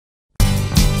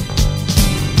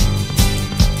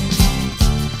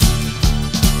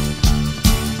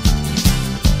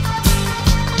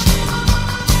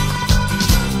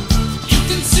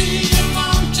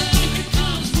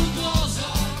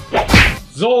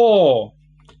So,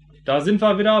 da sind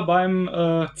wir wieder beim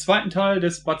zweiten Teil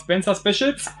des Bud Spencer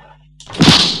Specials.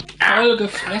 Folge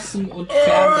fressen und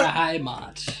fern der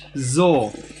Heimat.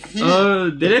 So, der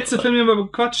letzte Film, den wir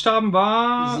bequatscht haben,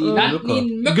 war Sie nannten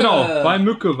ihn Mücke. Genau, bei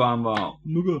Mücke waren wir.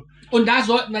 Mücke. Und da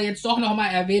sollten wir jetzt doch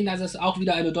nochmal erwähnen, dass es auch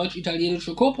wieder eine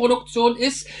deutsch-italienische Koproduktion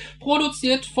ist,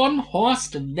 produziert von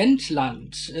Horst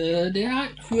Wendland, der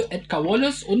für Edgar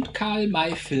Wallace und Karl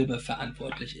May Filme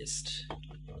verantwortlich ist.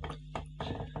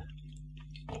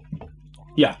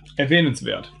 Ja,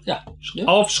 erwähnenswert. Ja, ne?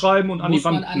 Aufschreiben und an Muss die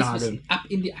Wand man alles nageln. wissen. Ab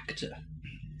in die Akte.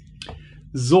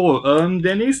 So,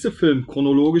 der nächste Film,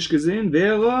 chronologisch gesehen,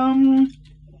 wäre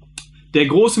Der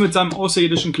Große mit seinem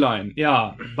außerirdischen Kleinen.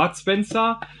 Ja, Bud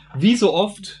Spencer, wie so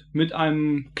oft, mit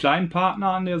einem kleinen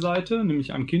Partner an der Seite,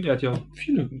 nämlich einem Kind. Er hat ja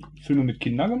viele Filme mit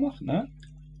Kindern gemacht, ne?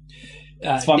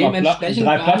 Ja, Zweimal dementsprechend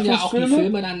drei waren ja auch die Plattfußfilme.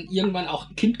 Filme dann irgendwann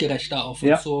auch kindgerechter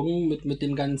aufgezogen, mit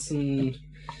dem ganzen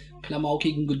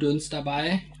klamaukigen Gedöns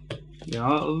dabei.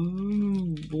 Ja,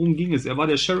 worum ging es? Er war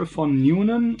der Sheriff von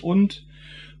Newnan und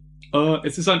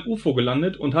es ist ein UFO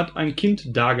gelandet und hat ein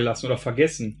Kind dagelassen oder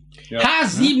vergessen. Ja,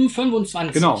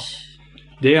 H725. Genau.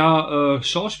 Der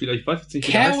Schauspieler, ich weiß jetzt nicht,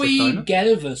 wie der heißt, der Carrie Kleine.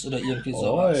 Galvis oder irgendwie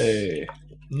sowas. Oi.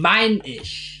 Mein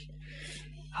ich.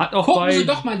 Hat auch Gucken bei Sie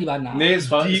doch mal lieber nach. Nee, es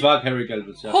war Carrie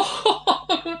Galvis, ja.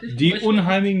 Die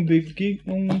unheimlichen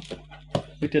Begegnungen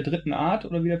mit der dritten Art,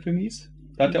 oder wie der Film hieß.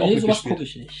 Da hat er auch sowas mitgespielt. gucke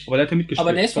ich nicht. Aber der hat er mitgespielt.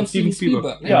 Aber der ist von Steven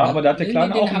Spielberg. Ne? Ja, aber da hat der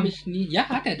Kleine den auch... habe ich nie. Ja,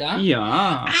 hat er da?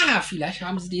 Ja. Vielleicht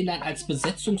haben sie den dann als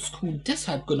Besetzungscrew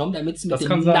deshalb genommen, damit sie mit Das dem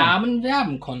kann sein. Namen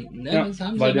werben konnten. Ne? Ja, Das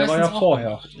haben weil sie der war ja meistens auch vorher.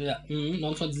 gemacht. Ja,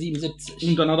 1977.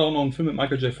 Und dann hat er auch noch einen Film mit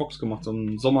Michael J. Fox gemacht, so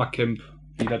ein Sommercamp,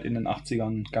 wie das in den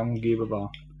 80ern gang und gäbe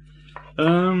war.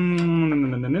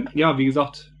 Ja, wie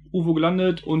gesagt, UFO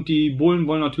gelandet und die Bullen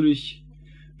wollen natürlich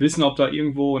wissen, ob da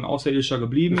irgendwo ein Außerirdischer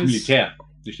geblieben Das ist. Militär,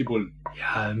 nicht die Bullen.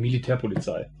 Ja,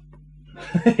 Militärpolizei.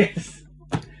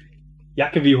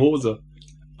 Jacke wie Hose.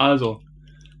 Also,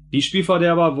 die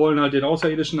Spielverderber wollen halt den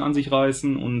Außerirdischen an sich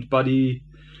reißen und Buddy...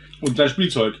 Und sein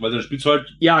Spielzeug, weil sein Spielzeug...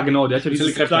 Ja, genau, der hat ja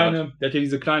Spezielle Kräfte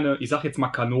diese kleine, ich sag jetzt mal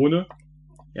Kanone,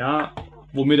 ja,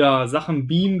 womit er Sachen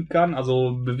beamen kann,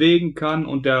 also bewegen kann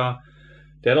und der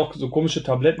hat auch so komische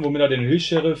Tabletten, womit er den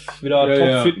Hilfs-Sheriff wieder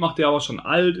topfit macht, der aber schon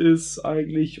alt ist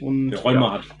eigentlich und Der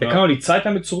Räume hat. Der kann auch die Zeit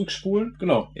damit zurückspulen.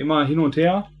 Genau. Immer hin und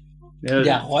her.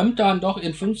 Der räumt dann doch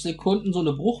in 5 Sekunden so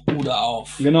eine Bruchbude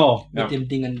auf. Genau. Mit dem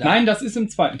Dingen da. Nein, das ist im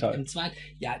zweiten Teil. Im zweiten,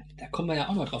 ja, da kommen wir ja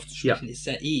auch noch drauf zu sprechen. Ist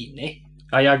ja ne?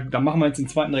 Ah ja, dann machen wir jetzt den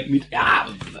zweiten direkt mit. Ja,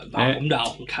 warum da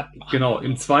auch einen Cut machen? Genau,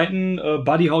 im zweiten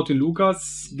Buddy haut den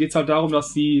Lukas, geht es halt darum,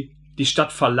 dass die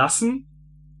Stadt verlassen,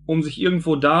 um sich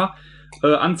irgendwo da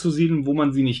anzusiedeln, wo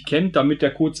man sie nicht kennt, damit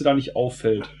der Kurze da nicht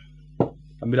auffällt.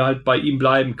 Damit er halt bei ihm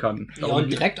bleiben kann. Ja,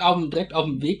 und direkt auf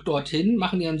dem Weg dorthin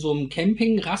machen die an so einem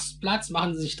Camping-Rastplatz,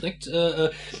 machen sie sich direkt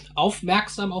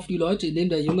aufmerksam auf die Leute, indem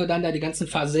der Junge dann da die ganzen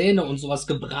Fasäne und sowas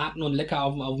gebraten und lecker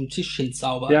auf dem Tisch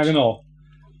hinzaubert. Ja, genau.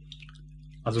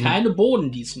 Also keine Bohnen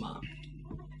diesmal.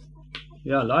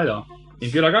 Ja, leider. Ich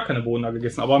habe da gar keine Bohnen da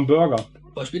gegessen, aber einen Burger.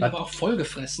 Boah, ich bin aber auch voll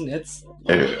gefressen jetzt.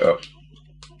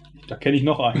 Da kenne ich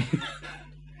noch einen.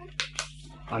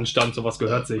 Anstand, sowas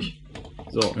gehört sich.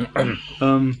 So.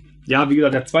 Ja, wie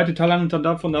gesagt, der zweite Teil handelt dann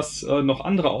davon, dass noch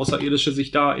andere Außerirdische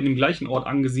sich da in dem gleichen Ort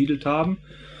angesiedelt haben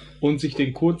und sich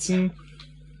den kurzen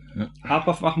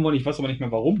habhaft machen wollen. Ich weiß aber nicht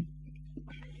mehr warum.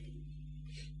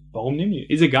 Warum nehmen die?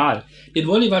 Ist egal. Den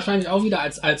wollen die wahrscheinlich auch wieder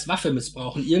als Waffe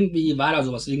missbrauchen. Irgendwie war da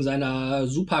sowas, wegen seiner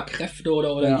Superkräfte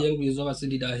oder irgendwie sowas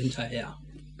sind die da hinterher.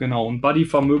 Genau, und Buddy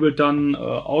vermöbelt dann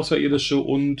Außerirdische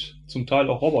und zum Teil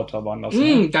auch Roboter waren das.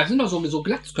 Ne? Da sind doch so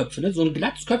Glatzköpfe, ne? So ein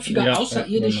glatzköpfiger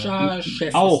außerirdischer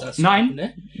Chef auch. ist das. Nein, auch,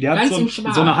 ne? Der Ganz hat in so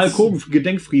Schwarz. eine Hulk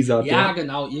Hogan-Gedenkfriese. Ja,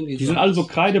 genau, irgendwie Die sind alle so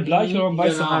kreidebleich oder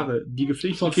weiße genau. Haare. Die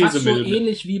gepflegten Schon fast so Käsemilde.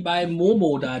 ähnlich wie bei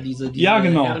Momo da, diese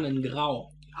genau. Herren in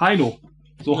Grau. Heino.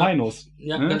 So Ja. Heinos.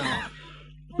 Ja, ne? genau.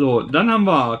 So, dann haben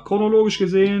wir chronologisch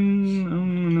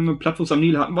gesehen, Plattfuß am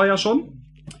Nil hatten wir ja schon.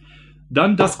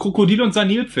 Dann das Krokodil und sein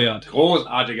Nilpferd.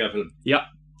 Großartiger Film. Ja,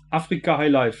 Afrika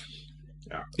High Life.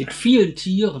 Ja. Mit vielen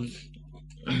Tieren.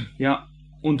 Ja,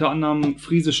 unter anderem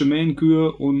friesische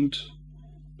Mähnenkühe und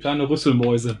kleine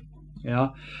Rüsselmäuse.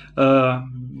 Ja,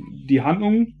 die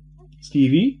Handlung,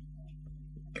 Stevie.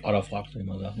 Oder fragst du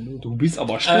immer Sachen? Du bist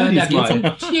aber still Da geht es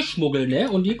diesmal. um Tierschmuggel, ne?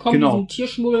 Und die kommen diesem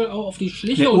Tierschmuggel auch auf die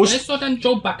Schliche. Ne, und da ist doch dann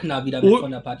Joe Buckner wieder mit von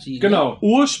der Partie. Genau.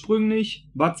 Ursprünglich,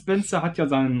 Bud Spencer hat ja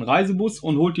seinen Reisebus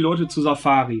und holt die Leute zu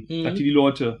Safari. Mhm. Der hat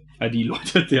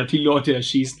die Leute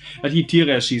erschießt, hat die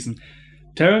Tiere erschießen.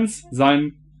 Terence,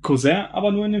 sein Cousin,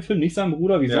 aber nur in dem Film, nicht sein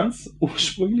Bruder wie sonst,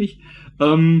 ursprünglich,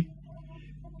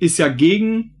 ist ja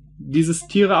gegen dieses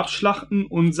Tiere abschlachten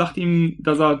und sagt ihm,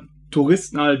 dass er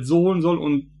Touristen halt so holen soll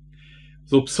und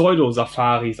so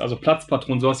Pseudo-Safaris, also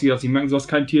Platzpatronen, sowas, die das nicht merken, sodass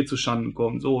kein Tier zustande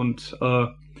kommt. So, und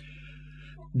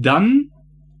dann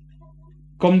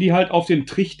kommen die halt auf den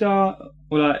Trichter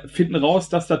oder finden raus,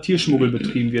 dass da Tierschmuggel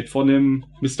betrieben wird von dem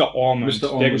Mr. Ormond,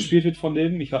 der gespielt wird von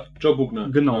dem. Joe Buckner.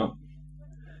 Genau. Ja.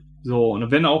 So, und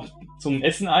dann werden auch zum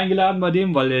Essen eingeladen bei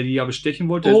dem, weil der die ja bestechen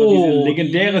wollte. Das war diese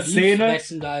legendäre Szene,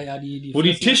 wo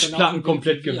die Tischplatten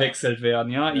komplett gewechselt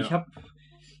werden. Ja, ich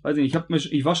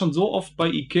ich war schon so oft bei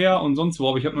Ikea und sonst wo,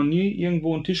 aber ich habe noch nie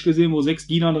irgendwo einen Tisch gesehen, wo 6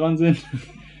 Diener dran sind,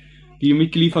 die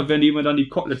mitgeliefert werden, die immer dann die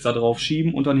Koteletts da drauf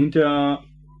schieben und dann hinterher.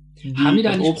 Haben die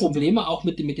da nicht Probleme auch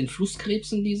mit den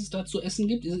Flusskrebsen, die es da zu essen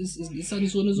gibt? Ist da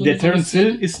nicht so eine Der Terence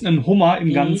Hill ist ein Hummer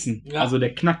im Ganzen. Ja. Also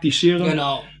der knackt die Schere.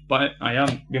 Genau.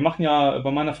 Wir machen ja bei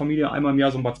meiner Familie einmal im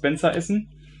Jahr so ein Bud Spencer Essen.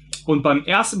 Und beim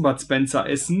ersten Bud Spencer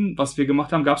Essen, was wir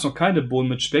gemacht haben, gab es noch keine Bohnen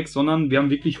mit Speck, sondern wir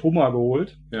haben wirklich Hummer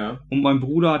geholt. Ja. Und mein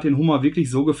Bruder hat den Hummer wirklich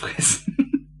so gefressen.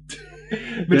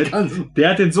 Der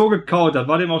hat den so gekaut, das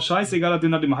war dem auch scheißegal, dass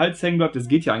den hat im Hals hängen bleibt. Das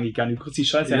geht ja eigentlich gar nicht. Du kriegst die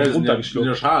Scheiße ja nicht runtergeschluckt.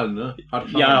 Ja, Schalen, ne?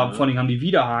 Ja, vor allem haben die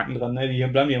Widerhaken dran, ne? Die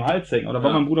bleiben dir im Hals hängen. Oder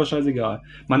war meinem Bruder scheißegal.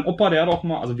 Mein Opa, der hat auch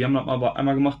mal, also wir haben das mal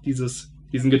einmal gemacht,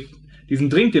 diesen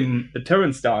Drink, den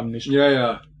Terence da anmischt.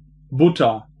 Ja.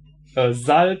 Butter,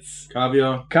 Salz,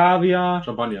 Kaviar,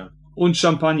 Champagner. Und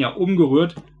Champagner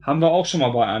umgerührt. Haben wir auch schon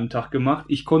mal bei einem Tag gemacht.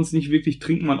 Ich konnte es nicht wirklich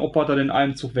trinken. Mein Opa hat da den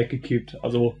einen Zug weggekippt.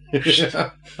 Also,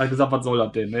 hat gesagt, was soll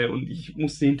das denn? Ne? Und ich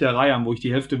musste hinterher reiern, wo ich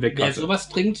die Hälfte weg hatte. Wer sowas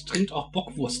trinkt auch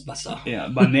Bockwurstwasser. Ja,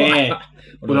 aber nee.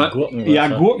 Oder Gurkenwasser. Ja,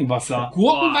 Gurkenwasser.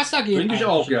 Gurkenwasser geht Trinke ich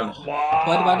auch gern.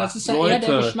 Weil das ist ja eher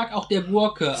der Geschmack auch der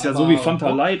Gurke. Ist ja so wie Fanta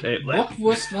Light, ey.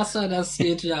 Bockwurstwasser, das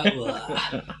geht ja.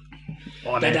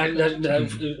 Da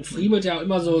friemelt ja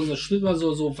immer schwimmen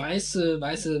so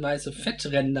weiße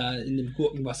Fettränder in dem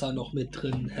Gurkenwasser noch mit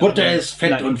drin. Butter ist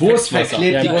Fett und Wurst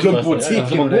verklebt die Klump-Wurzel.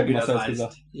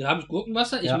 Ja, habe ich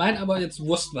Gurkenwasser? Ich meine aber jetzt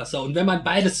Wurstwasser. Und wenn man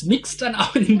beides mixt, dann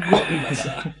auch in dem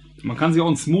Gurkenwasser. Man kann sich auch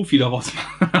einen Smoothie daraus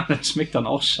machen. Das schmeckt dann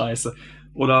auch scheiße.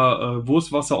 Oder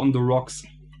Wurstwasser on the rocks.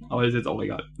 Aber ist jetzt auch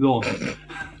egal. So.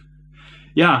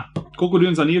 Ja, Krokodil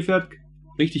und sein Nilpferd.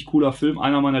 Richtig cooler Film.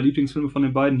 Einer meiner Lieblingsfilme von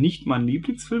den beiden. Nicht mein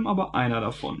Lieblingsfilm, aber einer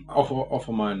davon. Auch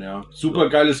von meinen, ja. Super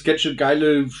geile Sketche,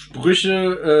 geile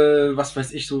Sprüche, was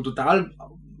weiß ich, so total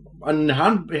an den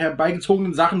Haaren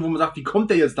herbeigezogenen Sachen, wo man sagt, wie kommt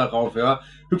der jetzt darauf, ja?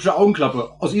 Hübsche Augenklappe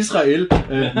aus Israel,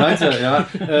 meint er, ja.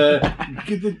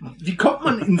 Wie kommt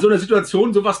man in so einer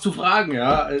Situation sowas zu fragen,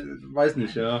 ja? Weiß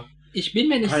nicht, ja. Ich bin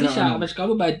mir nicht sicher, aber ich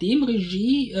glaube, bei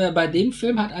dem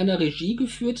Film hat einer Regie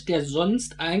geführt, der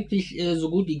sonst eigentlich so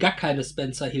gut wie gar keine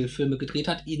Spencer Hill Filme gedreht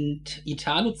hat. In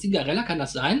Italo Zigarella, kann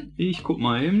das sein? Ich guck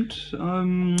mal eben.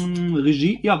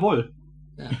 Regie, jawohl.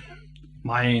 Ja.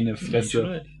 Meine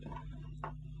Fresse.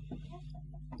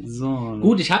 So.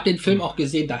 Gut, ich habe den Film auch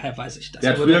gesehen, daher weiß ich das.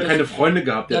 Der hat früher keine Freunde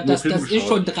gehabt. Das ist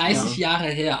schon 30 Jahre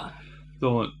her.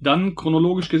 So, dann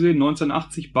chronologisch gesehen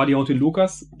 1980 Buddy haut den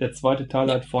Lukas, der zweite Teil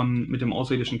halt mit dem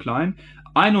außerirdischen Kleinen.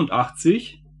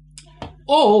 81.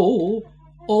 Oh,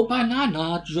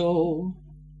 Banana Joe.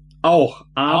 Auch,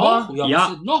 aber auch?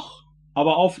 Ja, noch.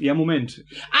 Aber Moment.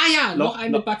 Noch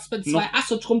ein mit Bud Spencer. 2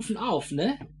 Asse trumpfen auf,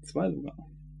 ne? 2 sogar.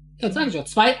 Ja, sag ich doch,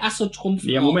 2 Asse trumpfen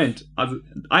auf. Ja, Moment. Also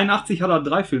 81 hat er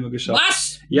 3 Filme geschafft.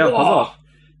 Was? Ja, pass auf.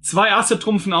 2 Asse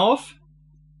trumpfen auf.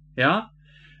 Ja.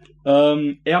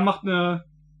 Er macht eine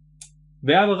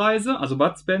Werbereise, also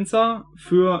Bud Spencer,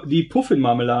 für die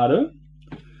Puffin-Marmelade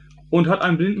und hat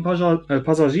einen blinden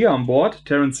Passagier an Bord,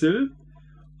 Terence Hill.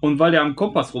 Und weil der am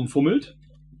Kompass rumfummelt,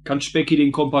 kann Specky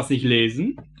den Kompass nicht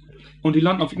lesen. Und die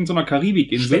landen auf irgendeiner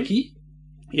Karibikinsel. Specky?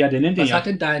 Ja, der nennt den ja. Was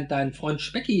hat denn dein Freund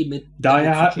Specky mit?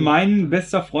 Daher hat mein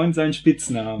bester Freund seinen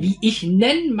Spitznamen. Wie ich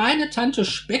nenne meine Tante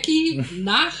Specky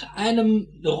nach einem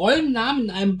Rollennamen in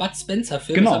einem Bud Spencer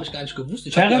Film. Genau. Das habe ich gar nicht gewusst.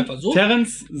 Ich habe einfach so.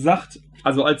 Terence sagt,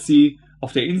 also als sie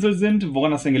auf der Insel sind,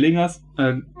 woran das denn gelegen hat,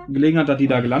 dass die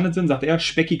da gelandet sind, sagt er,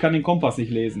 Specky kann den Kompass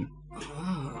nicht lesen.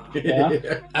 Ja.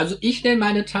 Also ich nenne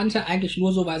meine Tante eigentlich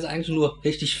nur so, weil sie eigentlich nur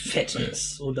richtig fett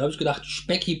ist. Und da habe ich gedacht,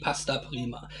 Specky passt da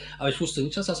prima. Aber ich wusste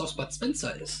nicht, dass das aus Bud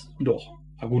Spencer ist. Doch.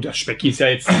 Na gut, das Specky ist ja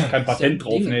jetzt kein Patent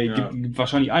drauf. Ne? Ja. Gibt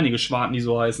wahrscheinlich einige Schwarten, die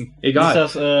so heißen. Egal.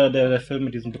 Ist das der Film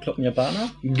mit diesem bekloppten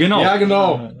Japaner? Genau. Ja,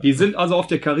 genau. Die sind also auf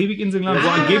der Karibikinsel gelandet,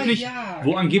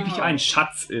 wo angeblich ein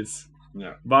Schatz ist.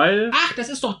 Ja. Weil. Ach, das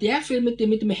ist doch der Film mit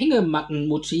dem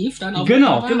Hängemattenmotiv. Dann auf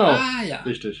Genau. Ah, ja.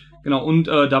 Richtig. Genau, und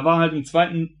da war halt im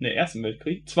Zweiten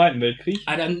Weltkrieg.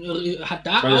 Ah, dann hat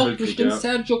da Zweiter auch Weltkrieg, bestimmt ja.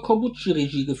 Sergio Corbucci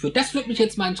Regie geführt. Das würde mich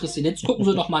jetzt mal interessieren. Jetzt gucken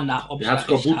wir doch mal nach, ob ich Er hat's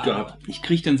da recht gut habe. gehabt. Ich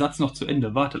kriege den Satz noch zu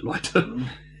Ende. Wartet, Leute.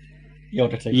 Ja,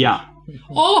 tatsächlich. Ja.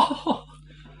 Oh!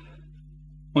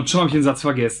 Und schon habe ich den Satz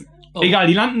vergessen. Oh. Egal,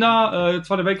 die landen da,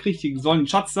 Zweiter Weltkrieg, die sollen ein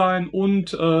Schatz sein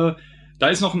und da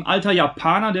ist noch ein alter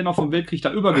Japaner, der noch vom Weltkrieg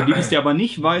da übergeblieben ist, der aber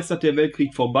nicht weiß, dass der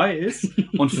Weltkrieg vorbei ist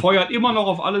und feuert immer noch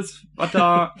auf alles, was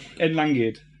da entlang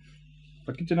geht.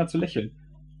 Was gibt denn da zu lächeln?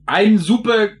 Ein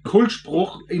super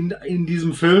Kultspruch in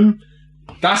diesem Film.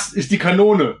 Das ist die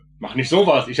Kanone. Mach nicht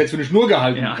sowas. Ich hätte es für eine Schnur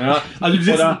gehalten. Ja. Ja. Also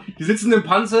die sitzen im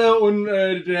Panzer und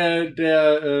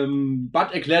der Bud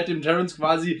erklärt dem Terrence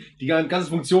quasi die ganze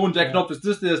Funktion. Der Knopf ist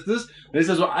das, der ist das. Und dann ist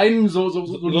da so eine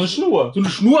Schnur. So eine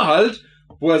Schnur halt,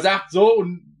 wo er sagt so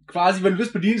und quasi, wenn du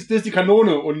das bedienst, das ist die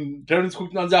Kanone. Und Terrence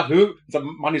guckt ihn an und sagt,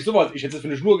 mach nicht sowas. Ich hätte es für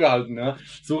eine Schnur gehalten. Ja.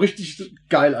 So richtig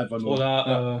geil einfach nur.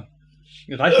 Oder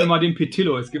reich mir mal den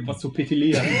Petillo, es gibt was zu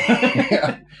petilieren.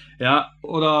 Ja,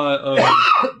 oder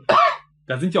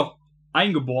da sind ja auch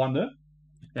Eingeborene.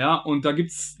 Ja, und da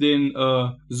gibt's den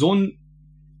Sohn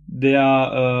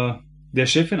der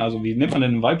Chefin, also wie nennt man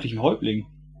denn einen weiblichen Häuptling?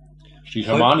 Die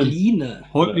Schamanin.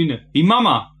 Häuptline. Die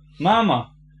Mama.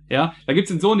 Ja, da gibt's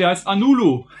den Sohn, der heißt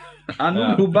Anulu.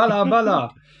 Anulu, Balla,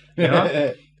 Balla. Ja.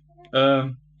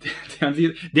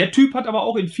 Der Typ hat aber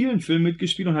auch in vielen Filmen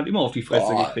mitgespielt und hat immer auf die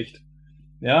Fresse gekriegt.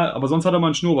 Ja, aber sonst hat er mal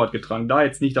einen Schnurrbart getragen. Da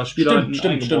jetzt nicht, das Spiel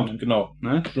Stimmt, genau.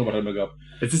 Ne? Schnurrbart hat er gehabt.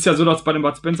 Es ist ja so, dass bei den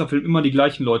Bud Spencer-Filmen immer die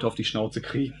gleichen Leute auf die Schnauze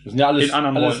kriegen. Das sind ja In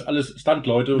anderen alles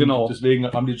Stunt-Leute. Genau. Und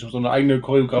deswegen haben die schon so eine eigene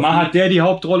Choreografie. Mal hat der die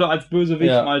Hauptrolle als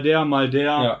Bösewicht, Ja. mal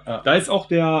der. Ja. Da ist auch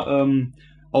der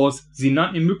aus Sie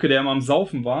nannten ihn Mücke, der immer am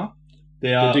Saufen war.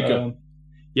 Der Dicke.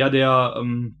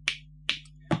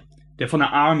 Der von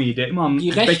der Army, der immer am Die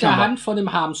rechte Bechern war. Hand von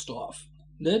dem Harmsdorf.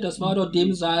 Ne, das war doch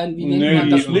dem sein, wie Nee, nennt man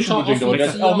das? die nicht unbedingt, aber der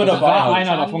ist auch mit Das dabei. war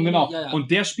einer davon, genau. Ja. Und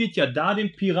der spielt ja da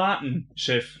den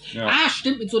Piratenchef. Ja. Ah,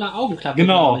 stimmt, mit so einer Augenklappe.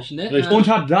 Genau. glaub ich, ne? Richtig. Und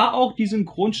hat da auch die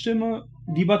Synchronstimme,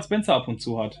 die Bud Spencer ab und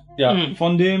zu hat. Ja. Mhm.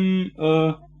 Von dem,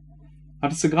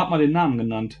 hattest du gerade mal den Namen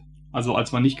genannt? Also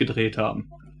als wir nicht gedreht haben.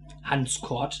 Hans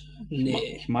Kort? Nee.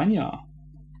 Ich meine ja.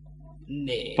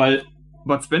 Nee. Weil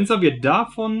Bud Spencer wird da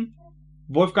von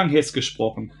Wolfgang Hess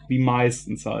gesprochen. Wie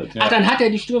meistens halt. Ja. Ach, dann hat er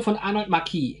die Stimme von Arnold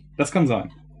Marquis, Das kann sein.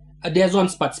 der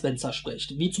sonst Bud Spencer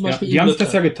spricht. Wie zum Ja, Beispiel die haben sich Lücke.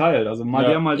 das ja geteilt. Also mal Ja.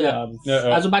 der, mal Ja. der.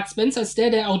 Ja. Also Bud Spencer ist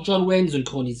der auch John Wayne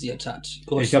synchronisiert hat. Ich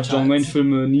habe größtenteils. John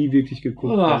Wayne-Filme nie wirklich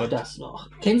geguckt. Ach, aber- das noch.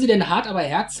 Kennen Sie denn Hart aber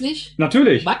herzlich?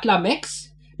 Natürlich. Butler Max?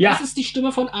 Ja. Das ist die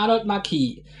Stimme von Arnold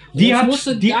Marquis. Und Die jetzt hat-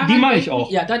 musste die daran meine ich denken,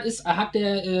 auch. Ja, dann hat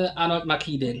der Arnold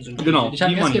Marquis den synchronisiert. Genau, Ich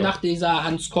habe die erst meine ich gedacht, dieser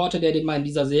Hans Korte, der den mal in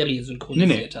dieser Serie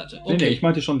synchronisiert hatte. Nee, ich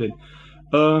meinte schon den.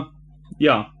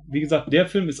 Ja, wie gesagt, der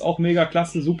Film ist auch mega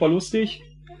klasse, super lustig.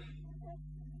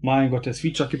 Mein Gott, das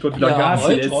Feature gibt heute wieder ja, Gas.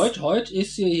 Der ist- heute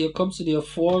ist hier kommst du dir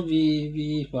vor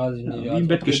wie weiß ich nicht. Ja, wie im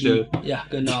Bettgestell. Ja,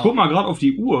 genau. Ich guck mal gerade auf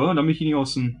die Uhr, damit ich nicht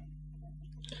aus dem...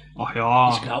 Ach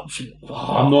ja. Ich glaube,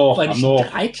 Haben noch, weil haben die noch.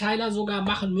 Dreiteiler sogar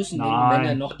machen müssen, Nein. wenn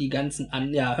er noch die ganzen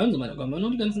ja, hören Sie mal, da kommen noch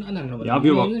die ganzen anderen. Ja,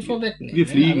 wir nicht vorwegnehmen. wir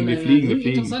fliegen, Ja, wir da fliegen, sind wir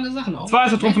fliegen. Interessante Sachen auch. Zwei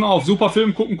Trumpfen auf, super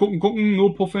Film, gucken,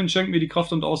 nur Puffeln, schenkt mir die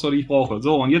Kraft und Ausdauer, die ich brauche.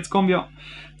 So, und jetzt kommen wir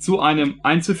zu einem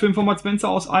Einzelfilm von Bud Spencer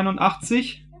aus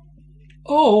 81.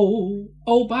 Oh,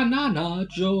 Banana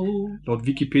Joe. Laut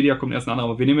Wikipedia kommt erst ein anderer,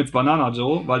 aber wir nehmen jetzt Banana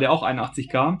Joe, weil der auch 81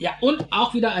 kam. Ja, und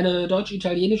auch wieder eine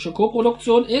deutsch-italienische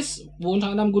Koproduktion ist, wo unter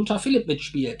anderem Gunther Philipp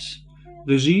mitspielt.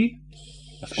 Regie,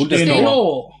 Das Gunther Steno.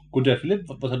 Steno. Gunther Philipp,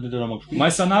 was hat der da nochmal gespielt?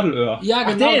 Meister Nadelöhr. Ja,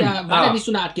 Ach, genau, den? da war der nicht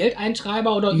so eine Art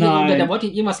Geldeintreiber oder Nein. irgendwer, der wollte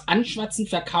ihm irgendwas anschwatzen,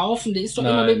 verkaufen, der ist doch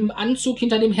immer Nein. mit dem Anzug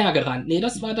hinter dem hergerannt. Nee,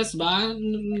 das war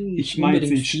Ich meine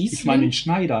den Fiesling.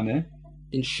 Schneider, ne?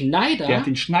 Den Schneider. Der hat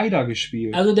den Schneider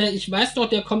gespielt. Also ich weiß doch,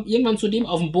 der kommt irgendwann zu dem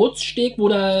auf dem Bootssteg, wo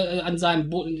der an seinem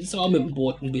Boot, ist auch mit dem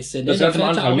Boot ein bisschen. Das ist Der ja zum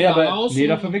fährt da Anfang auch mehr, mal aber- raus Nee, und-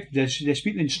 da verwechselt. Der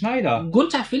spielt den Schneider.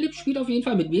 Gunther Philipp spielt auf jeden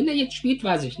Fall. Mit wem der jetzt spielt,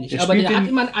 weiß ich nicht. Der Aber spielt der hat den-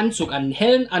 immer einen Anzug an, einen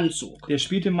hellen Anzug. Der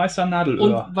spielt den Meister Und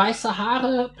Nadelöhr. weiße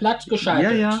Haare, platt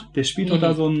gescheitert. Ja. Der spielt doch Mhm.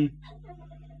 da so einen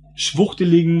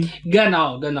schwuchteligen.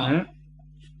 Genau. Ne?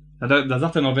 Ja, da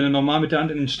sagt er noch, wenn du normal mit der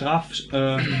Hand in den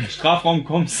Strafraum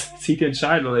kommst, zieht den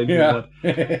Scheitel oder irgendwie Ja.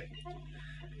 sowas.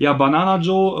 Ja, Banana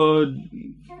Joe,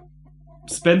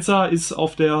 Spencer ist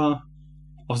auf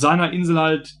seiner Insel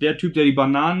halt der Typ, der die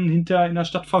Bananen hinter in der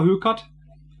Stadt verhökert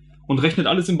und rechnet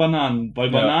alles in Bananen,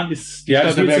 weil Ja. Bananen ist Die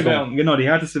härteste stabilste Währung. Genau, die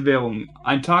härteste Währung.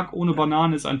 Ein Tag ohne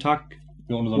Bananen ist ein Tag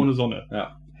ohne Sonne.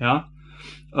 Ja.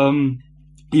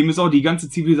 Ihm ist auch die ganze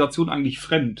Zivilisation eigentlich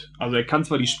fremd. Also er kann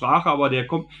zwar die Sprache, aber der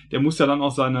muss ja dann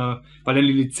auch weil er eine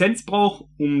Lizenz braucht,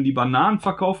 um die Bananen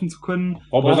verkaufen zu können.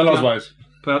 Braucht Personalausweis.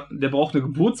 Der braucht eine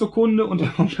Geburtsurkunde und der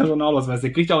braucht einen Personalausweis.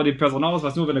 Der kriegt aber den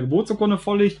Personalausweis nur, wenn der Geburtsurkunde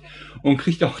vorliegt und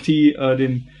kriegt auch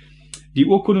Die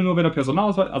Urkunde nur, wenn der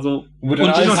Personalausweis, also Und Und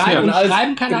alles-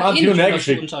 schreiben kann im er Hin und her nicht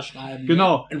geschickt. unterschreiben.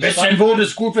 genau. Ein bisschen Wurm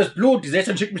ist gut fürs Blut. Die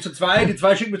 16 schickt mich zu 2, die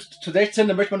 2 schickt mich zu 16,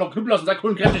 dann möchte man noch Knüppel aus und sagt,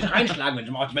 cool, kräftig reinschlagen, wenn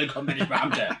ich mal auf die Welt komme, bin ich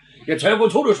Beamte. Jetzt hör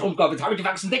und Todesstromkopf, jetzt habe ich die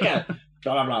wachsende Decke.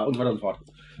 Bla bla bla und so weiter und so fort.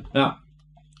 Ja.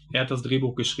 Er hat das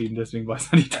Drehbuch geschrieben, deswegen weiß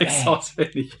er die Texte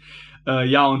auswendig.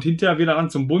 Ja, und hinterher wird er dann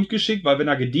zum Bund geschickt, weil wenn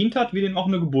er gedient hat, wird ihm auch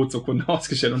eine Geburtsurkunde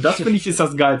ausgestellt. Und das, finde ich, ist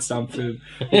das Geilste am Film.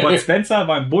 Wo Bud Spencer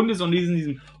beim Bund ist und in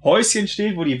diesem Häuschen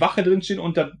steht, wo die Wache drin steht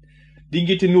und das Ding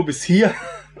geht ihm nur bis hier.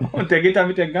 Und der geht da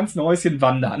mit dem ganzen Häuschen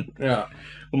wandern. Ja.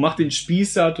 Und macht den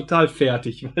Spießer total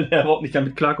fertig, weil der überhaupt nicht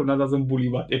damit klarkommt, dass er so ein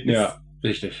Bulli war. Ja,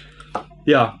 richtig.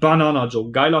 Ja, Banana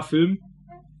Joe, geiler Film.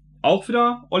 Auch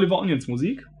wieder Oliver Onions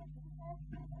Musik.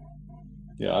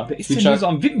 Ja. Wer ist denn hier so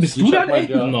am Wicken? Bist du dann, ey?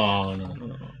 Ja. No.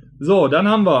 So, dann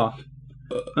haben wir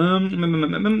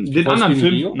den Faust anderen gegen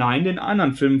Film. Rio? Nein, den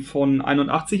anderen Film von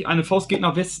 81, Eine Faust geht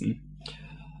nach Westen.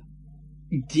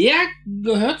 Der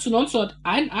gehört zu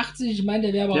 1981. Ich meine,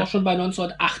 der wäre aber Ja. auch schon bei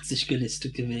 1980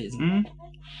 gelistet gewesen. Hm,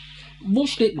 Wo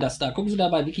steht denn das da? Gucken Sie da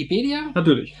bei Wikipedia?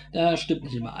 natürlich. Da stimmt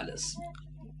nicht immer alles.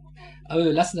 Aber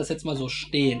wir lassen das jetzt mal so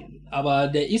stehen. Aber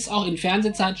der ist auch in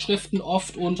Fernsehzeitschriften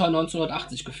oft unter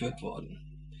 1980 geführt worden.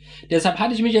 Deshalb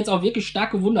hatte ich mich jetzt auch wirklich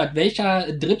stark gewundert,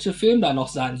 welcher dritte Film da noch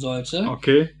sein sollte.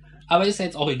 Okay. Aber ist ja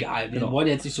jetzt auch egal. Wir Genau. wollen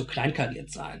jetzt nicht so kleinkariert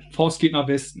sein. Faust geht nach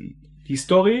Westen. Die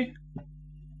Story: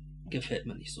 Gefällt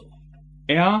mir nicht so.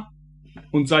 Er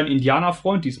und sein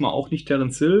Indianerfreund, diesmal auch nicht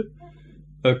Terence Hill,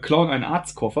 klauen einen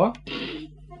Arztkoffer,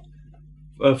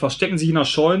 verstecken sich in der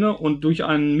Scheune und durch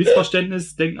ein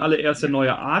Missverständnis denken alle, er ist der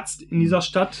neue Arzt in dieser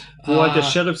Stadt, wo halt der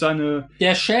Sheriff seine...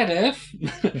 Der Sheriff,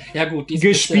 ja gut,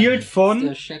 Gespielt von- ist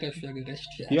der Sheriff ja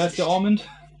gerechtfertigt. Wie heißt der Ormond?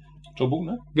 Joe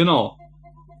Buckner? Genau.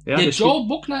 Ja, Der der Joe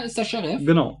Buckner ist der Sheriff. spielt,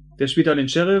 genau. Der spielt da den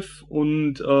Sheriff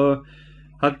und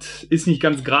ist nicht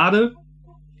ganz gerade,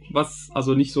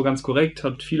 also nicht so ganz korrekt,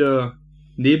 hat viele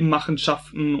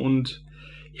Nebenmachenschaften und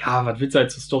ja, was willst du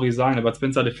halt zur Story sagen? Aber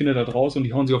Spencer, der findet das raus und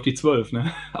die hauen sich auf die 12,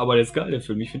 ne? Aber der ist geil, der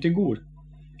Film. Ich finde den gut.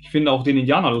 Ich finde auch den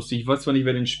Indianer lustig. Ich weiß zwar nicht,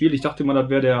 wer den spielt. Ich dachte immer, das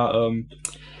wäre der,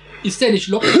 Ist der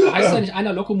nicht heißt der nicht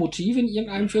einer Lokomotive in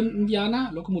irgendeinem Film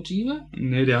Indianer? Lokomotive?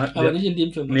 nee, Aber nicht in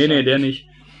dem Film. nee, der wahrscheinlich. nicht.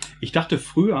 Ich dachte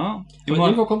früher Aber irgendwo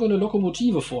immer, kommt doch eine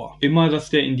Lokomotive vor.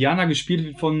 dass der Indianer gespielt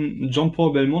wird von John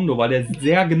Paul Belmondo, weil der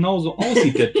sehr genauso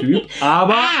aussieht, der Typ.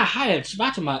 Aber Halt,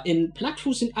 warte mal. In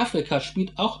Plattfuß in Afrika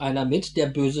spielt auch einer mit, der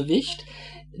Bösewicht.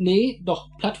 Nee, doch,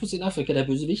 Plattfuß in Afrika, der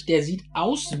Bösewicht, der sieht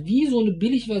aus wie so eine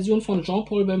Billigversion von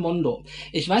Jean-Paul Belmondo.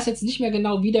 Ich weiß jetzt nicht mehr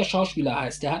genau, wie der Schauspieler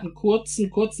heißt. Der hat einen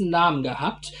kurzen Namen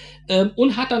gehabt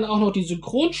und hat dann auch noch die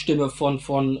Synchronstimme von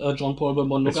Jean-Paul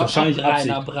Belmondo Ist wahrscheinlich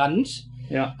Rainer Absicht. Brandt.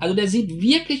 ja, Also der sieht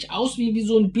wirklich aus wie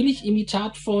so ein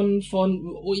Billig-Imitat von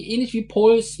ähnlich wie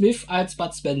Paul Smith als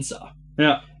Bud Spencer.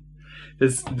 ja.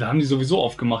 Da haben die sowieso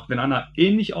oft gemacht. Wenn einer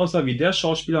ähnlich aussah wie der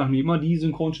Schauspieler, haben die immer die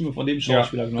Synchronstimme von dem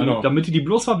Schauspieler genommen. genau. Damit du die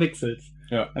bloß verwechselst.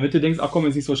 Ja. Damit du denkst, ach komm,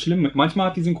 ist nicht so schlimm. Manchmal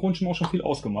hat die Synchronstimme auch schon viel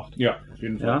ausgemacht. Ja, auf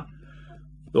jeden Fall. Ja.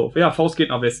 So, ja, Faust geht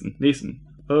nach Westen. Nächsten.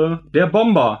 Der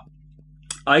Bomber.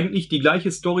 Eigentlich die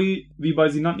gleiche Story wie bei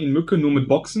Sie nannten ihn Mücke, nur mit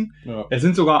Boxen. Ja. Es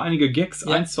sind sogar einige Gags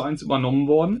Ja. 1:1 übernommen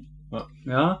worden. Ja.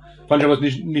 Ja. Fand ich aber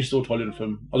nicht so toll, den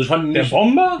Film. Also ich fand ihn Der nicht,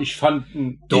 Bomber? ich fand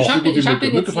ihn Ich habe so gut wie hab Mücke.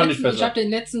 den, Mücke fand ich ich besser. hab den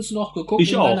letztens noch geguckt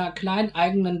Ich in auch. meiner kleinen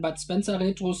eigenen Bud Spencer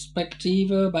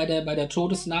Retrospektive bei der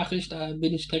Todesnachricht. Da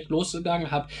bin ich direkt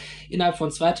losgegangen, habe innerhalb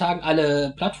von 2 Tagen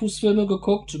alle Plattfußfilme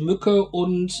geguckt, Mücke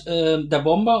und der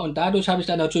Bomber. Und dadurch habe ich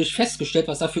dann natürlich festgestellt,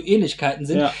 was da für Ähnlichkeiten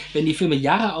sind. Ja. Wenn die Filme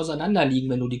Jahre auseinander liegen,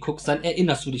 wenn du die guckst, dann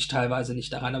erinnerst du dich teilweise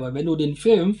nicht daran. Aber wenn du den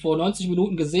Film vor 90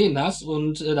 Minuten gesehen hast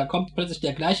und da kommt plötzlich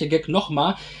der gleiche Gag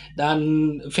nochmal,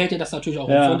 dann fällt dir das natürlich auch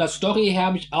Ja. auf. Von der Story her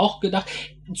habe ich auch gedacht,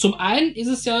 zum einen ist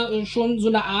es ja schon so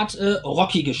eine Art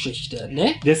Rocky-Geschichte,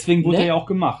 ne? Deswegen wurde Ne? er ja auch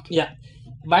gemacht. Ja.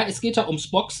 Weil es geht ja ums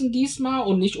Boxen diesmal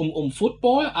und nicht um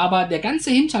Football, aber der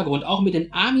ganze Hintergrund, auch mit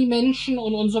den Army-Menschen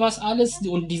und sowas alles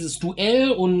und dieses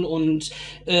Duell und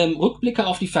Rückblicke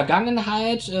auf die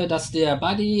Vergangenheit, dass der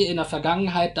Buddy in der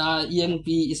Vergangenheit da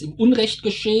irgendwie ist ihm Unrecht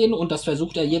geschehen und das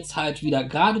versucht er jetzt halt wieder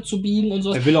gerade zu biegen und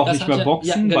sowas. Er will auch Das nicht hat mehr ja- boxen,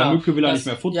 ja, genau. bei Mücke will er Das- nicht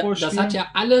mehr Football Das spielen. hat ja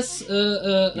alles,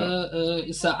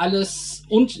 ist ja alles,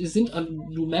 und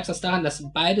du merkst das daran, dass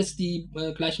beides die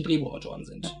gleichen Drehbuchautoren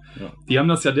sind. Die haben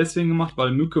das ja deswegen gemacht,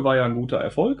 weil Mücke war ja ein guter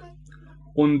Erfolg.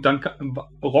 Und dann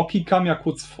Rocky kam ja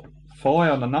kurz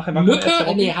vorher und dann nachher. Wann kam der erste Mücke,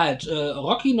 Rocky? nee, halt,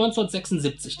 Rocky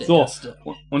 1976, der So, erste.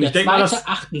 Und ich Der denke mal, zweite dass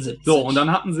 78. so, und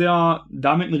dann hatten sie ja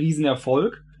damit einen riesen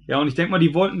Erfolg. Ja, und ich denke mal,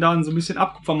 die wollten dann so ein bisschen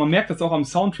abkupfern. Man merkt das auch am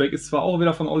Soundtrack, ist zwar auch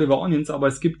wieder von Oliver Onions, aber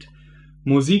es gibt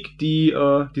Musik, die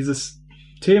dieses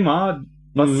Thema,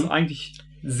 was eigentlich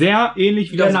sehr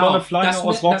ähnlich wie das Butterfly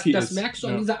aus Rocky das ist. merkst du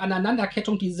an dieser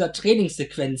Aneinanderkettung dieser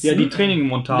Trainingssequenzen. Ja, die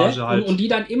Trainingmontage ne? halt. Und die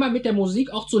dann immer mit der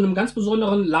Musik auch zu einem ganz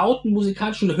besonderen, lauten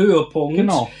musikalischen Höhepunkt.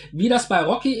 Genau. Wie das bei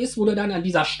Rocky ist, wo der dann an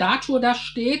dieser Statue da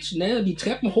steht, ne, die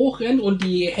Treppen hochrennt und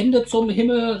die Hände zum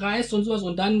Himmel reißt und sowas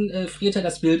und dann friert er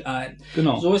das Bild ein.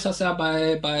 Genau. So ist das ja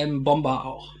beim Bomber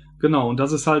auch. Genau, und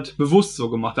das ist halt bewusst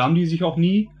so gemacht. Da haben die sich auch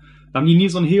nie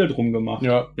so ein Hehl drum gemacht.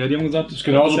 Ja. Ja, die haben gesagt, Ist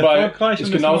genauso bei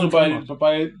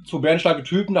bei zwei bärenstarke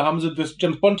Typen, da haben sie das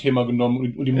James Bond-Thema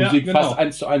genommen und die Musik fast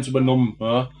 1:1 übernommen.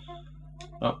 Ja.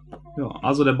 Ja,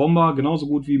 also der Bomber genauso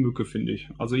gut wie Mücke, finde ich.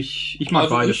 Also ich mag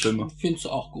beide Filme. Ich finde es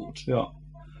auch gut. Ja.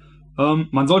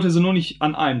 Man sollte sie nur nicht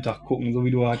an einem Tag gucken, so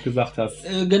wie du halt gesagt hast.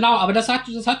 Genau, aber das hat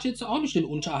jetzt auch nicht den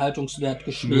Unterhaltungswert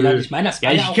geschmälert. Ich meine, das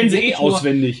war ich kenne sie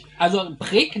auswendig. Also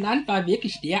prägnant war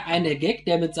wirklich der eine Gag,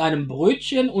 der mit seinem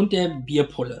Brötchen und der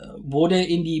Bierpulle, wo der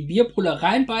in die Bierpulle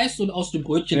reinbeißt und aus dem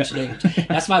Brötchen trinkt.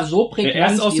 Das war so prägnant.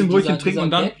 Erst aus dem Brötchen trinken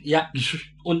und dann... Gag. Ja.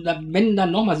 Und wenn du dann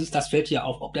nochmal siehst, das fällt hier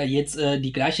auf, ob da jetzt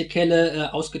die gleiche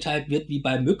Kelle ausgeteilt wird wie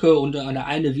bei Mücke und der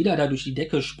eine wieder da durch die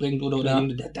Decke springt oder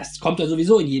das kommt ja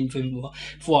sowieso in jedem Film nur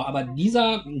vor. Aber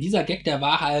dieser Gag, der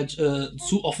war halt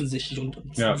zu offensichtlich und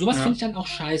sowas finde ich dann auch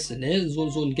scheiße, ne?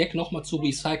 So ein Gag nochmal zu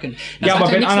recyceln. Das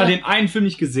aber wenn einer den einen Film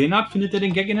nicht gesehen hat, findet er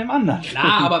den Gag in dem anderen.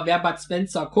 Klar, aber wer Bud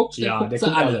Spencer guckt, der guckt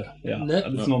sie alle. Ja, ne?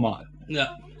 das ist normal.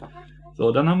 Ja.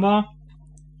 So, dann haben wir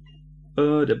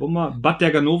der Bomber, Bud der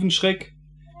Ganovenschreck.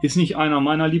 Ist nicht einer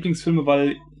meiner Lieblingsfilme,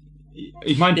 weil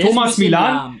ich meine, Thomas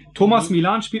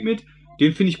Milan spielt mit.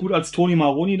 Den finde ich gut als Tony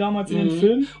Maroni damals in den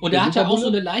Film. Und er hat ja auch so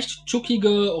eine leicht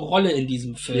chuckige Rolle in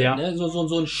diesem Film. Ja. Ne?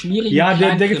 So ein schmierigen Ja,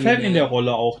 der gefällt mir in der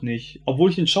Rolle auch nicht.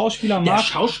 Obwohl ich den Schauspieler mag. Der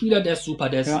Schauspieler, der ist super.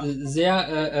 Der ist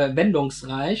sehr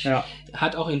wendungsreich. Ja.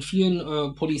 Hat auch in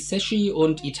vielen Polizeski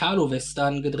und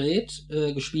Italo-Western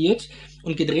gespielt.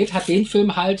 Und gedreht hat den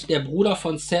Film halt der Bruder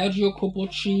von Sergio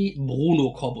Corbucci,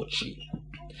 Bruno Corbucci.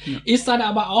 Ja. Ist dann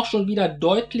aber auch schon wieder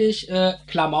deutlich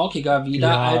klamaukiger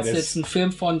als jetzt ein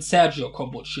Film von Sergio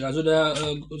Corbucci. Also der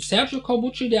Sergio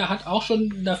Corbucci, der hat auch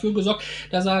schon dafür gesorgt,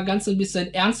 dass er ganz ein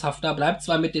bisschen ernsthafter bleibt,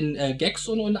 zwar mit den Gags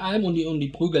und allem und die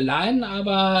Prügeleien,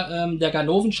 aber der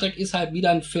Ganovenschreck ist halt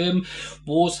wieder ein Film,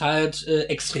 wo es halt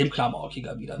extrem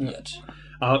klamaukiger wieder wird.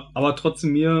 Aber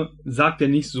trotzdem, mir sagt er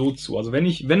nicht so zu. Also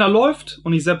wenn er läuft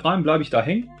und ich sepp rein, bleibe ich da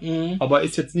hängen. Aber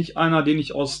ist jetzt nicht einer, den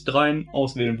ich aus 3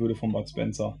 auswählen würde von Bud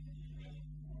Spencer.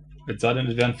 Jetzt sei denn,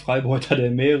 es wäre ein Freibeuter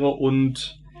der Meere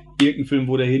und irgendein Film,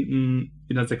 wo der hinten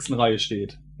in der 6. Reihe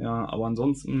steht. Ja, aber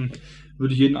ansonsten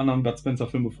würde ich jeden anderen Bud Spencer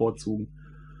Film bevorzugen.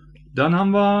 Dann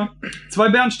haben wir 2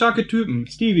 bärenstarke Typen.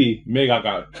 Stevie. Mega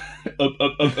geil.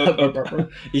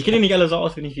 Ich kenne die nicht alle so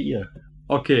auswendig wie ihr.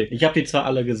 Okay. Ich habe die zwar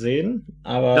alle gesehen,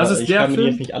 aber ich kann mir die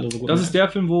jetzt nicht alle so gut Das ist der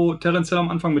Film, wo Terence Hill am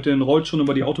Anfang mit den Rollschuhen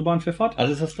über die Autobahn pfeffert.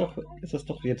 Also ist das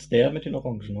doch jetzt der mit den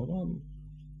Orangen, oder?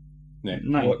 Nee.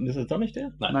 Nein. Ist das doch nicht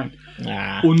der? Nein.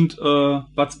 Und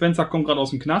Bud Spencer kommt gerade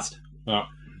aus dem Knast. Ja.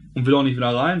 Und will auch nicht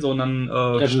wieder rein, sondern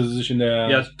treffen sie sich in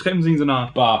treffen sie in so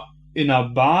einer Bar. In einer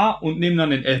Bar und nehmen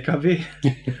dann den LKW,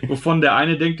 wovon der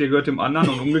eine denkt, der gehört dem anderen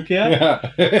und umgekehrt.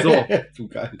 Ja. So,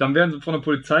 dann werden sie von der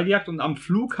Polizei gejagt und am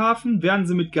Flughafen werden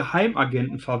sie mit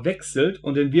Geheimagenten verwechselt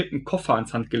und dann wird ein Koffer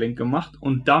ans Handgelenk gemacht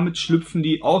und damit schlüpfen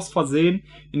die aus Versehen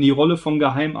in die Rolle von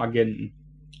Geheimagenten.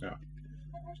 Ja.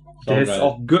 Der ist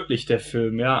auch göttlich, der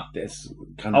Film, ja. Der ist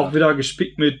auch wieder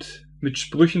gespickt mit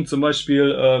Sprüchen, zum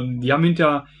Beispiel, die haben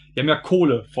ja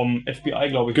Kohle vom FBI,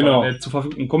 glaube ich, zur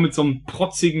Verfügung und kommen mit so einem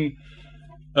protzigen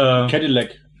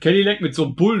Cadillac mit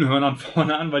so Bullenhörnern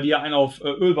vorne an, weil die ja einen auf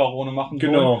Ölbarone machen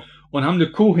wollen. Und haben eine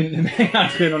Kuh hinten im Hänger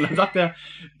drin. Und dann sagt er,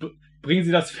 bringen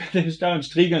Sie das Pferd in den Stall und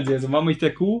striegeln Sie. Also, warum ich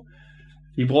der Kuh?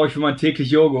 Die brauche ich für mein täglich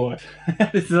Joghurt.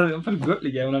 Das ist einfach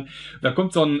göttlich, ey. Und dann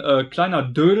kommt so ein kleiner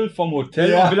Dödel vom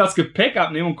Hotel und will das Gepäck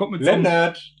abnehmen und kommt mit so einem,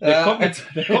 der kommt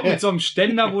mit so einem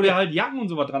Ständer, wo der halt Jacken und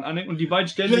sowas dran anhängt und die beiden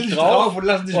stellen sich drauf und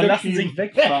lassen sich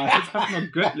wegfahren. Das ist einfach nur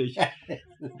göttlich.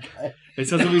 Das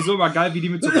ist ja sowieso immer geil, wie die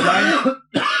mit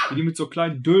so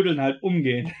kleinen Dödeln halt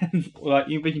umgehen. Oder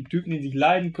irgendwelchen Typen, die sich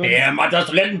leiden können. Ja, mach das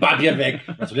Toilettenpapier weg.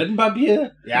 Das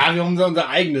Toilettenpapier? Ja, wir haben unser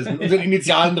eigenes, mit unseren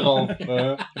Initialen drauf.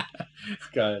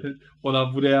 Ist geil.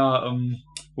 Oder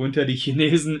wo hinter die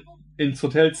Chinesen ins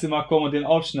Hotelzimmer kommen und den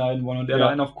aufschneiden wollen und der da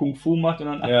einen auf Kung Fu macht und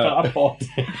dann einfach abhaut.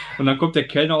 Und dann kommt der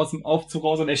Kellner aus dem Aufzug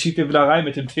raus und er schiebt den wieder rein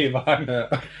mit dem Teewagen. Ja.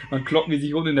 Dann kloppen die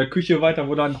sich unten in der Küche weiter,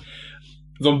 wo dann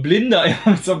so ein Blinder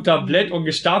mit so einem Tablett und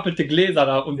gestapelte Gläser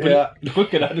da und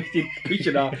Brücke da durch die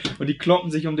Küche da und die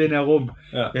kloppen sich um den herum.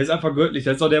 Ja. Der ist einfach göttlich.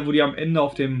 Das ist auch der, wo die am Ende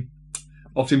auf dem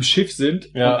Schiff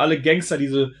sind und alle Gangster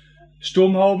diese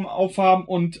Sturmhauben aufhaben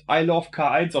und I Love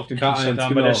K1 auf dem T-Shirt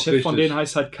haben, weil der Chef von denen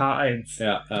heißt halt K1.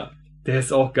 Ja. Der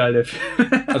ist auch geil, der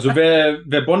Film. Also wer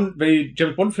die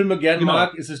James Bond Filme gerne Genau.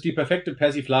 mag, ist es die perfekte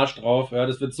Persiflage drauf. Ja,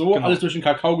 das wird so Genau. alles durch den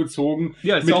Kakao gezogen.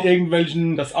 Ja, ist mit auch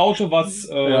irgendwelchen. das Auto, was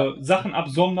Ja. Sachen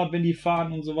absondert, wenn die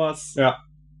fahren und sowas. Ja.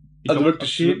 Ich Also glaub,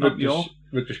 wirklich, Raketen hatten die auch.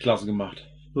 wirklich klasse gemacht.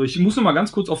 So, ich muss noch mal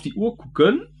ganz kurz auf die Uhr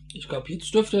gucken. Ich glaube,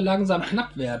 jetzt dürfte langsam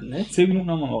knapp werden, ne? 10 Minuten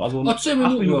haben wir noch. Also 10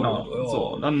 8 Minuten, haben wir ja. noch.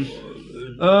 So,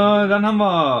 dann haben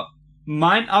wir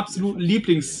meinen absoluten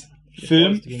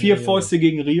Lieblingsfilm, Vier Fäuste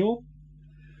gegen Rio.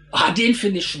 Ah, den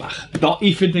finde ich schwach. Doch,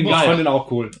 ich finde den Ich fand geil. den auch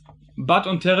cool. Bud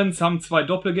und Terence haben 2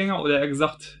 Doppelgänger, oder eher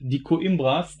gesagt, die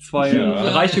Coimbras, 2 Ja.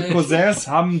 reiche Cousins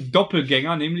haben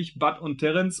Doppelgänger, nämlich Bud und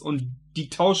Terence, und die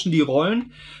tauschen die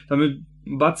Rollen, damit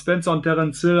Bud Spencer und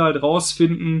Terence Hill halt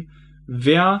rausfinden,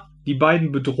 wer die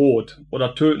beiden bedroht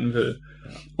oder töten will.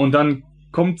 Und dann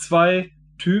kommen 2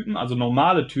 Typen, also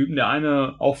normale Typen, der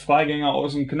eine auch Freigänger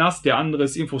aus dem Knast, der andere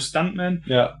ist irgendwo Stuntman,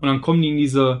 Ja. und dann kommen die in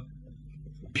diese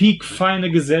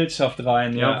piekfeine Gesellschaft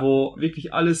rein, ja, Ja. wo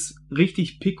wirklich alles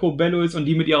richtig picobello ist und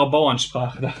die mit ihrer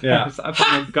Bauernsprache. Ja. Das ist einfach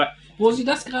nur geil. Wo Sie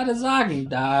das gerade sagen,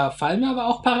 da fallen mir aber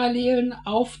auch Parallelen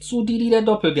auf zu die der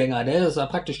Doppelgänger, ne? Das ist ja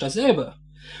praktisch dasselbe.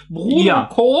 Bruno Ja.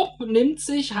 Coop nimmt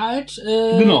sich halt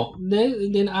Genau. ne,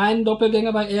 den einen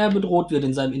Doppelgänger, weil er bedroht wird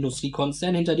in seinem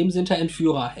Industriekonzern. Hinter dem sind da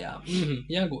Entführer her.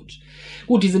 Ja, gut.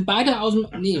 Gut, die sind beide aus dem,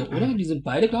 nee, oder? Die sind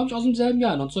beide, glaube ich, aus demselben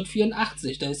Jahr,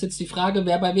 1984. Da ist jetzt die Frage,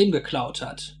 wer bei wem geklaut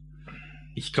hat.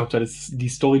 Ich glaube, die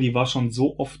Story, die war schon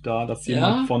so oft da, dass Ja?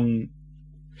 jemand von...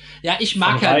 Ja, ich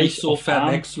mag Von ja reich nicht so auf arm.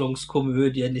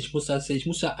 Verwechslungskomödien. Ich muss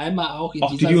ja einmal auch in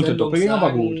Auch dieser die unter Sendung Doppelgänger war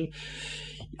sagen, ja,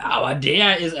 aber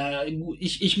der ist,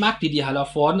 ich mag die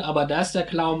Hallervorden, aber da ist der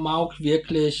Klamauk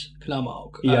wirklich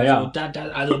Klamauk. Ja, also, ja.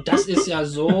 Also das ist ja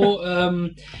so,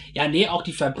 ja, nee, auch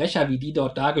die Verbrecher, wie die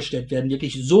dort dargestellt werden,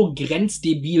 wirklich so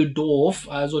grenzdebil doof.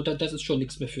 Also das ist schon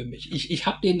nichts mehr für mich. Ich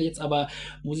hab den jetzt aber,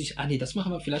 nee, das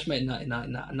machen wir vielleicht mal in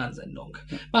einer anderen Sendung.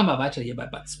 Machen wir weiter hier bei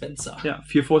Bud Spencer. Ja,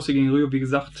 Vier Fäuste gegen Rio, wie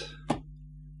gesagt.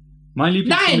 Mein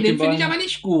Lieblingsfilm. Nein, mit den finde ich beiden. aber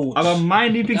nicht gut. Aber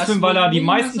mein Lieblingsfilm, weil da die will ich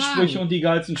mal meisten sagen. Sprüche und die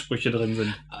geilsten Sprüche drin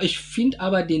sind. Ich finde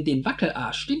aber den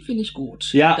Wackelarsch, den finde ich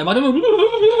gut. Ja. Der war immer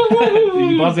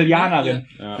Die Brasilianerin.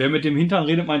 Ja. Wer mit dem Hintern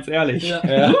redet, meint's ehrlich. Ja.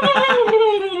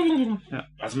 Ja.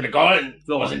 Was mit den Golden?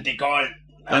 So. Was sind die Golden?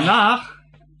 Danach,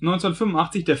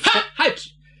 1985, der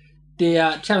Halt!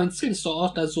 Der Terence Hill ist doch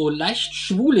auch da so leicht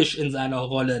schwulisch in seiner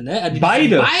Rolle, ne? Also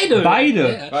Beide. Beide.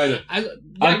 Beide.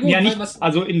 Also, ja, nicht, was,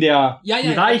 also in der, ja, die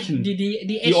Reichen. die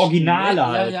die Originale ne?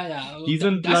 halt. Ja. Die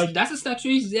sind das, gleich- das ist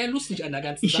natürlich sehr lustig an der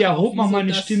ganzen Ich Sache. erhob Auch mal wie sie meine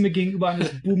das- Stimme gegenüber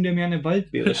eines Buben, der mir eine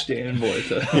Waldbeere stehlen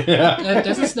wollte.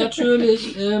 Das ist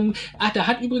natürlich, da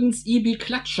hat übrigens Ibi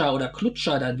Klatscher oder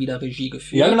Klutscher dann wieder Regie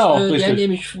geführt. Ja, genau, Der richtig.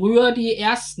 nämlich früher die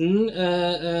ersten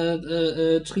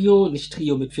nicht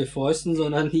Trio mit 4 Fäusten,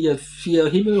 sondern hier 4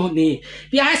 Himmel, nee.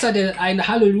 Wie heißt er denn? Ein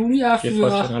Halleluja Jetzt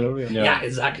weiß ich für... Halleluja. Ja,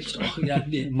 sag ich doch. Ja,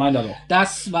 nee. Meint er doch.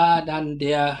 Das war dann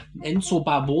der Enzo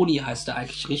Barboni, heißt er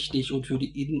eigentlich richtig. Und für die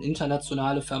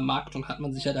internationale Vermarktung hat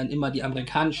man sich ja dann immer die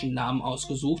amerikanischen Namen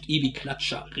ausgesucht. Ibi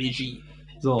Klatscher, Regie.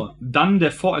 So, dann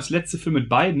der vorerst letzte Film mit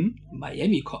beiden.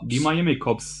 Miami Cops. Die Miami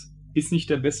Cops. Ist nicht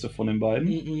der beste von den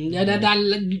beiden. Ja,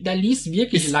 da liest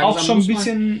wirklich Ist langsam. auch schon ein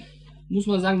bisschen... Muss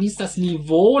man sagen, liest das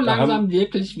Niveau Da langsam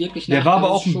wirklich Der nach. war aber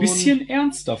Das auch ist ein schon bisschen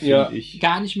ernster, finde Ja. ich.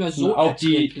 gar nicht mehr so Und auch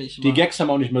die erträglich. Gags haben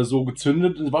auch nicht mehr so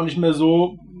gezündet. Es war nicht mehr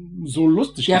so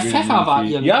lustig. der gewesen Pfeffer war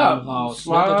irgendwie. irgendwann ja, raus. es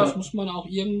war, Das muss man auch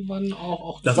irgendwann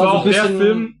auch Das war war so auch ein der bisschen-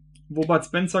 Film, wo Bud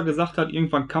Spencer gesagt hat,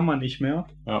 irgendwann kann man nicht mehr.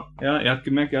 Ja. Ja, er hat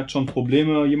gemerkt, er hat schon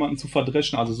Probleme, jemanden zu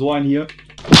verdreschen, also so ein hier.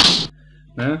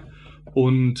 Ne?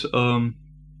 Und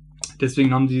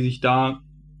deswegen haben die sich da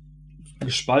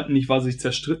gespalten, nicht weil sie sich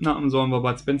zerstritten haben, sondern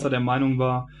weil Bud Spencer der Meinung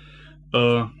war,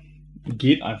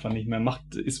 geht einfach nicht mehr,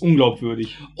 ist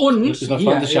unglaubwürdig. Und ist nach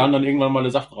 20 Jahren dann irgendwann mal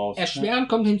eine Saft raus. erschwerend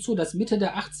kommt hinzu, dass Mitte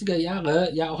der 80er Jahre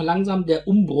ja auch langsam der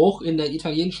Umbruch in der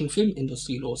italienischen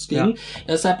Filmindustrie losging. Ja.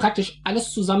 Da ist ja praktisch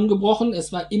alles zusammengebrochen.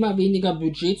 Es war immer weniger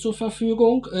Budget zur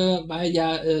Verfügung, weil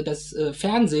ja das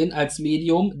Fernsehen als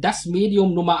Medium das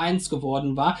Medium Nummer 1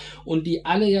 geworden war und die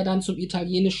alle ja dann zum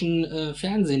italienischen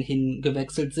Fernsehen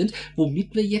hingewechselt sind,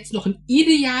 womit wir jetzt noch einen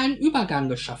idealen Übergang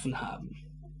geschaffen haben.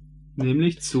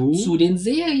 Nämlich zu Zu den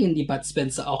Serien, die Bud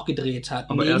Spencer auch gedreht hat.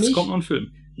 aber erst kommt noch ein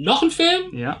Film. noch ein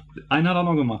Film? Ja, einen hat er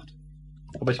noch gemacht.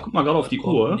 Aber ich guck mal gerade auf die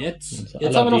Uhr. Jetzt Das ist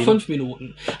haben wir noch Aladdin. 5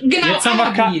 Minuten. Genau, Jetzt haben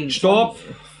wir Aladdin. Stopp.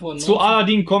 Von Zu 19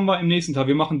 Aladdin kommen wir im nächsten Teil.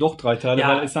 Wir machen doch 3 Teile,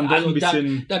 Ja, weil es dann also doch ein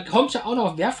bisschen... Da kommt ja auch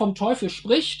noch, wer vom Teufel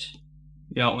spricht.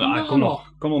 Ja, und Kommen wir komm auch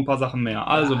noch. kommen noch ein paar Sachen mehr.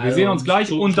 Also, Ja, wir sehen uns gleich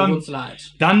und tut dann, uns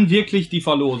leid. dann wirklich die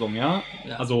Verlosung, ja?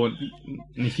 Ja. Also,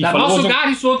 nicht die Da brauchst du Verlosung. gar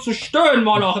nicht so zu stöhnen,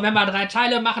 Moloch. Wenn wir 3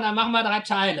 Teile machen, dann machen wir 3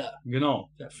 Teile. Genau.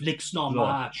 Ja, Flix So.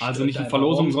 normal. Also nicht die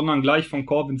Verlosung, sondern gleich von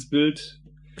Korb ins Bild.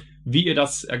 Wie ihr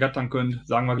das ergattern könnt,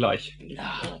 sagen wir gleich.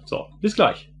 Ja. So, bis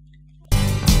gleich.